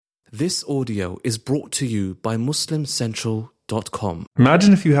This audio is brought to you by MuslimCentral.com.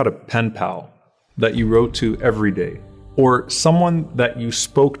 Imagine if you had a pen pal that you wrote to every day, or someone that you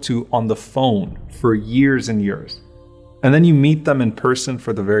spoke to on the phone for years and years, and then you meet them in person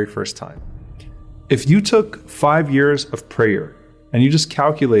for the very first time. If you took 5 years of prayer and you just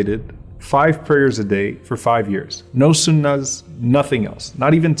calculated 5 prayers a day for 5 years, no sunnahs, nothing else,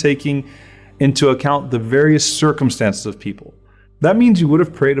 not even taking into account the various circumstances of people, that means you would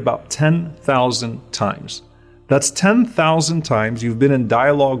have prayed about 10,000 times. That's 10,000 times you've been in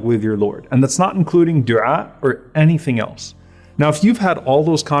dialogue with your Lord. And that's not including dua or anything else. Now, if you've had all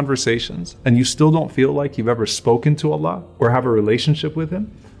those conversations and you still don't feel like you've ever spoken to Allah or have a relationship with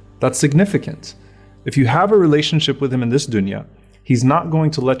Him, that's significant. If you have a relationship with Him in this dunya, He's not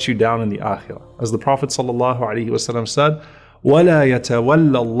going to let you down in the akhirah. As the Prophet ﷺ said, وَلَا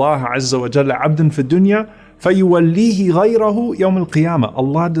يَتَوَلَّ اللَّهَ عَزَّ وَجَلَّ عَبْدًا فِي الدُّنْيَا فَيُوَلِّيهِ غَيْرَهُ يَوْمَ الْقِيَامَةِ.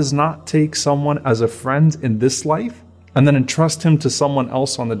 Allah does not take someone as a friend in this life and then entrust him to someone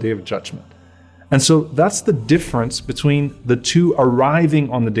else on the Day of Judgment. And so that's the difference between the two arriving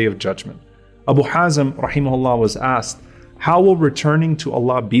on the Day of Judgment. Abu Hazim rahimahullah was asked, how will returning to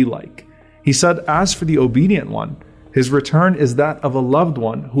Allah be like? He said, as for the obedient one, his return is that of a loved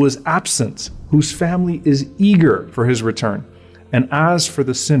one who is absent, whose family is eager for his return. And as for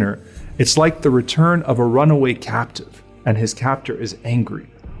the sinner, it's like the return of a runaway captive, and his captor is angry.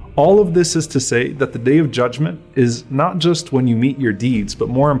 All of this is to say that the Day of Judgment is not just when you meet your deeds, but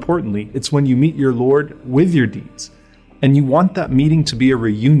more importantly, it's when you meet your Lord with your deeds. And you want that meeting to be a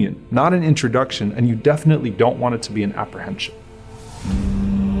reunion, not an introduction, and you definitely don't want it to be an apprehension.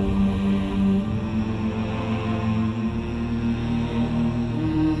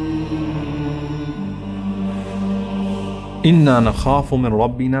 إِنَّا نَخَافُ مِنْ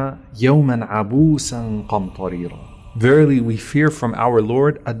رَبِّنَا يَوْمًا عَبُوسًا قَمْطَرِيرًا. Verily we fear from our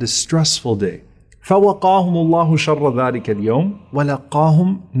Lord a distressful day. فَوَقَاهُمُ اللَّهُ شَرَّ ذَلِكَ الْيَوْمِ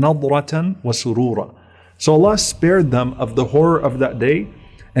وَلَقَّاهُمْ نَضْرَةً وَسُرُورًا. So Allah spared them of the horror of that day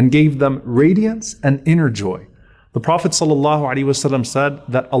and gave them radiance and inner joy. The Prophet ﷺ said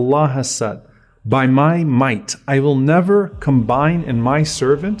that Allah has said, by my might, I will never combine in my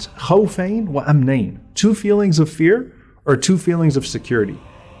servant khawfayn wa amnayn, 2 feelings of fear or 2 feelings of security.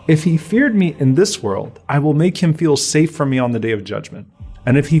 If he feared me in this world, I will make him feel safe from me on the Day of Judgment.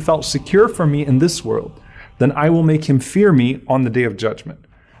 And if he felt secure from me in this world, then I will make him fear me on the Day of Judgment.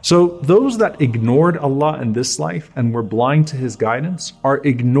 So those that ignored Allah in this life and were blind to His guidance are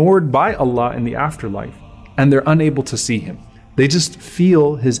ignored by Allah in the afterlife, and they're unable to see Him. They just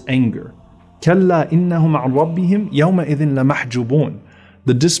feel His anger. كَلَّا إِنَّهُمْ عَنْ رَبِّهِمْ يَوْمَئِذٍ لَمَحْجُوبُونَ.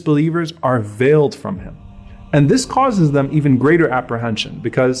 The disbelievers are veiled from Him. And this causes them even greater apprehension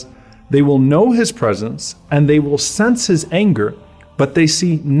because they will know His presence and they will sense His anger, but they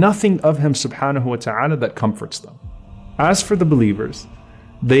see nothing of Him subhanahu wa ta'ala that comforts them. As for the believers,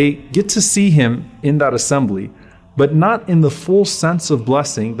 they get to see Him in that assembly, but not in the full sense of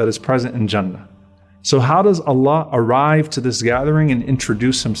blessing that is present in Jannah. So how does Allah arrive to this gathering and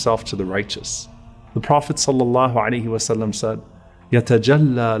introduce Himself to the righteous? The Prophet ﷺ said,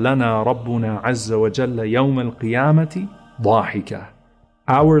 يَتَجَلَّى لَنَا رَبُّنَا عَزَّ وَجَلَّ يَوْمَ الْقِيَامَةِ ضَاحِكًا.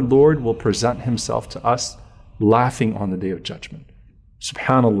 Our Lord will present Himself to us laughing on the Day of Judgment.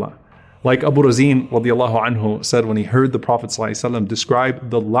 Subhanallah. Like Abu Razin radiallahu anhu said when he heard the Prophet ﷺ describe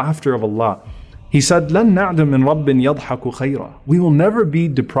the laughter of Allah, he said, لَن نَعْدَ مِن رَبٍّ يَضْحَكُ خَيْرًا. We will never be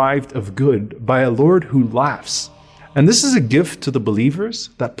deprived of good by a Lord who laughs. And this is a gift to the believers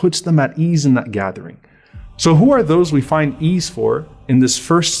that puts them at ease in that gathering. So who are those we find ease for in this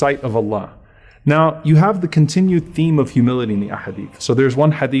first sight of Allah? Now, you have the continued theme of humility in the ahadith. So there's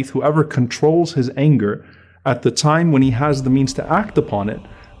one hadith, whoever controls his anger at the time when he has the means to act upon it,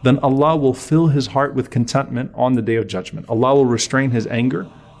 then Allah will fill his heart with contentment on the Day of Judgment. Allah will restrain his anger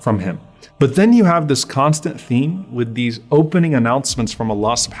from him. But then you have this constant theme with these opening announcements from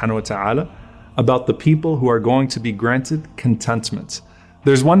Allah subhanahu wa ta'ala about the people who are going to be granted contentment.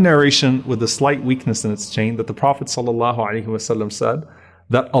 There's one narration with a slight weakness in its chain that the Prophet ﷺ said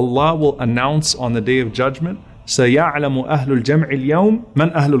that Allah will announce on the Day of Judgment, سَيَعْلَمُ أَهْلُ الْجَمْعِ الْيَوْمِ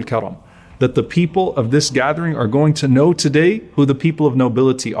مَنْ أَهْلُ الْكَرَمِ, that the people of this gathering are going to know today who the people of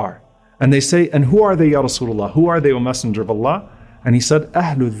nobility are. And they say, and who are they, Ya Rasulullah? Who are they, O Messenger of Allah? And he said,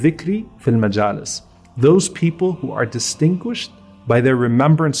 أَهْلُ الذِّكْرِ فِي الْمَجَالِسِ, those people who are distinguished by their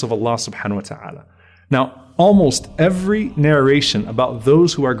remembrance of Allah subhanahu wa ta'ala. Now, almost every narration about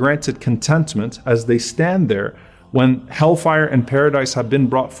those who are granted contentment as they stand there when hellfire and paradise have been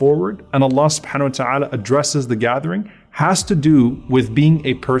brought forward and Allah subhanahu wa ta'ala addresses the gathering has to do with being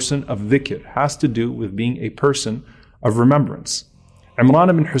a person of dhikr, has to do with being a person of remembrance. Imran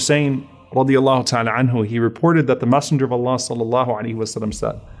ibn Hussein radiyallahu ta'ala anhu, he reported that the Messenger of Allah sallallahu alaihi wasallam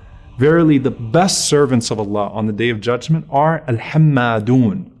said, verily the best servants of Allah on the Day of Judgment are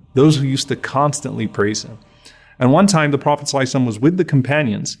al-hammadun, those who used to constantly praise Him. And one time the Prophet sallallahu alaihi wasallam was with the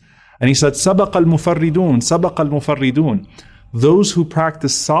companions and he said, sabaq al-mufarridun, sabaq al-mufarridun, those who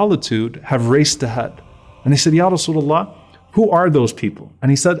practice solitude have raced ahead. And they said, Ya Rasulullah, who are those people?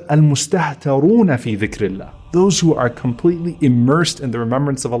 And he said, al-mustahtaruna fi dhikrillah, those who are completely immersed in the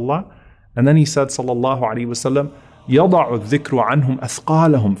remembrance of Allah. And then he said, sallallahu alaihi wasallam, يَضَعُ الذِّكْرُ عَنْهُمْ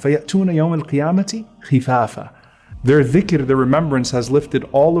أَثْقَالَهُمْ فَيَأْتُونَ يَوْمَ الْقِيَامَةِ خِفَافًا. Their dhikr, their remembrance has lifted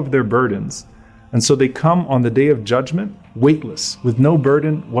all of their burdens. And so they come on the Day of Judgment weightless, with no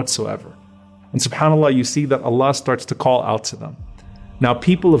burden whatsoever. And subhanAllah, you see that Allah starts to call out to them. Now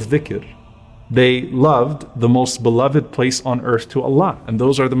people of dhikr, they loved the most beloved place on earth to Allah, and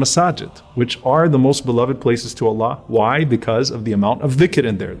those are the masajid, which are the most beloved places to Allah. Why? Because of the amount of dhikr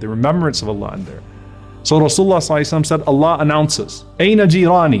in there, the remembrance of Allah in there. So Rasulullah ﷺ said, Allah announces, Aina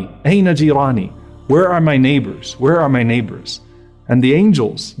jirani, Aina jirani, where are my neighbors, where are my neighbors? And the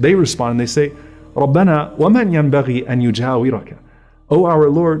angels, they respond and they say, Rabbana, waman yanbaghi an yujawiraka. O our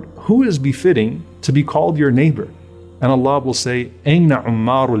Lord, who is befitting to be called your neighbor? And Allah will say, Aina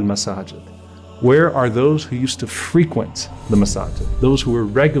ummarul masajid. Where are those who used to frequent the masajid, those who were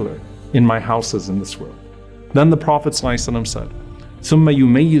regular in my houses in this world? Then the Prophet ﷺ said, ثُمَّ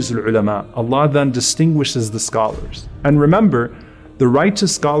يُمَيِّزُ الْعُلَمَاء. Allah then distinguishes the scholars. And remember, the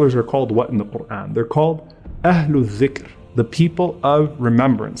righteous scholars are called what in the Quran? They're called Ahlul Dhikr, the people of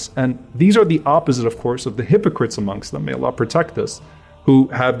remembrance. And these are the opposite, of course, of the hypocrites amongst them. May Allah protect us, who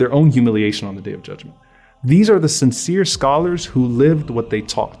have their own humiliation on the Day of Judgment. These are the sincere scholars who lived what they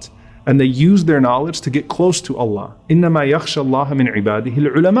taught. And they use their knowledge to get close to Allah. إِنَّمَا يَخْشَى اللَّهَ مِنْ عِبَادِهِ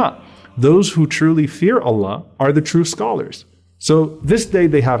الْعُلَمَاء. Those who truly fear Allah are the true scholars. So this day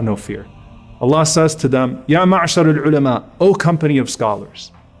they have no fear. Allah says to them, يَا مَعْشَرُ الْعُلَمَاء, O company of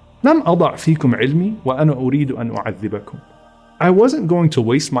scholars, لَمْ أَضَعْ فِيكُمْ عِلْمِي وَأَنَا أُرِيدُ أَنْ أُعَذِّبَكُمْ. I wasn't going to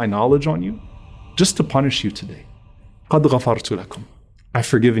waste my knowledge on you just to punish you today. قَدْ غَفَرْتُ لَكُمْ. I've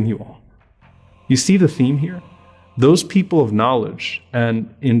forgiven you all. You see the theme here? Those people of knowledge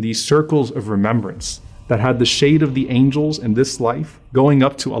and in these circles of remembrance that had the shade of the angels in this life going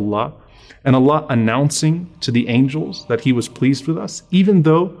up to Allah, and Allah announcing to the angels that He was pleased with us, even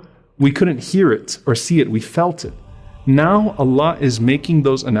though we couldn't hear it or see it, we felt it. Now Allah is making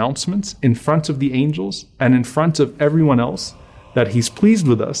those announcements in front of the angels and in front of everyone else that He's pleased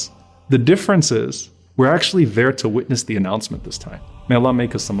with us. The difference is we're actually there to witness the announcement this time. May Allah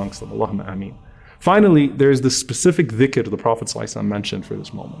make us amongst them. Allahumma ameen. Finally, there is the specific dhikr the Prophet ﷺ mentioned for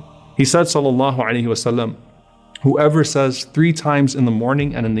this moment. He said, sallallahu alaihi wasallam, whoever says 3 times in the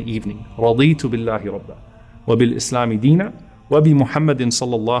morning and in the evening, رَضِيتُ بِاللَّهِ رَبَّا وَبِالْإِسْلَامِ دِينًا وَبِمُحَمَّدٍ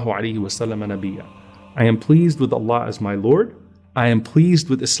صَلَّى اللَّهُ عَلَيْهِ وَسَلَّمَ نَبِيًّا. I am pleased with Allah as my Lord, I am pleased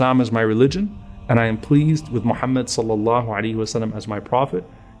with Islam as my religion, and I am pleased with Muhammad sallallahu alaihi wasallam as my prophet.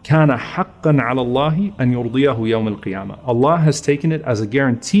 كَانَ حَقًّا عَلَى اللَّهِ أَنْ يُرْضِيَهُ يَوْمَ الْقِيَامَةِ. Allah has taken it as a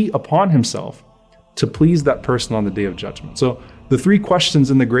guarantee upon Himself to please that person on the Day of Judgment. So the 3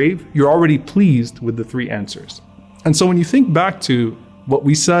 questions in the grave, you're already pleased with the 3 answers. And so when you think back to what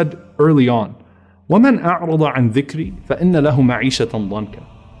we said early on, وَمَنْ أَعْرَضَ عَنْ ذِكْرِي فَإِنَّ لَهُ مَعِيشَةً ضَنْكًا.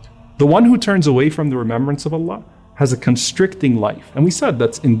 The one who turns away from the remembrance of Allah has a constricting life. And we said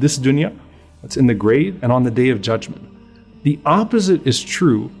that's in this dunya, that's in the grave, and on the Day of Judgment. The opposite is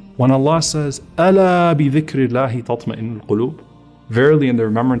true when Allah says, أَلَا بِذِكْرِ اللَّهِ تَطْمَئِنُّ الْقُلُوبِ. Verily, in the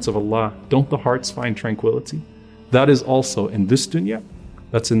remembrance of Allah, don't the hearts find tranquility? That is also in this dunya,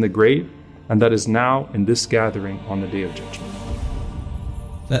 that's in the grave, and that is now in this gathering on the Day of Judgment.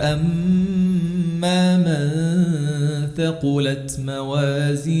 فأما من ثقلت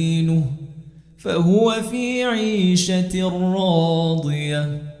موازينه فهو في عيشة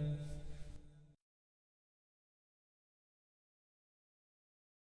راضية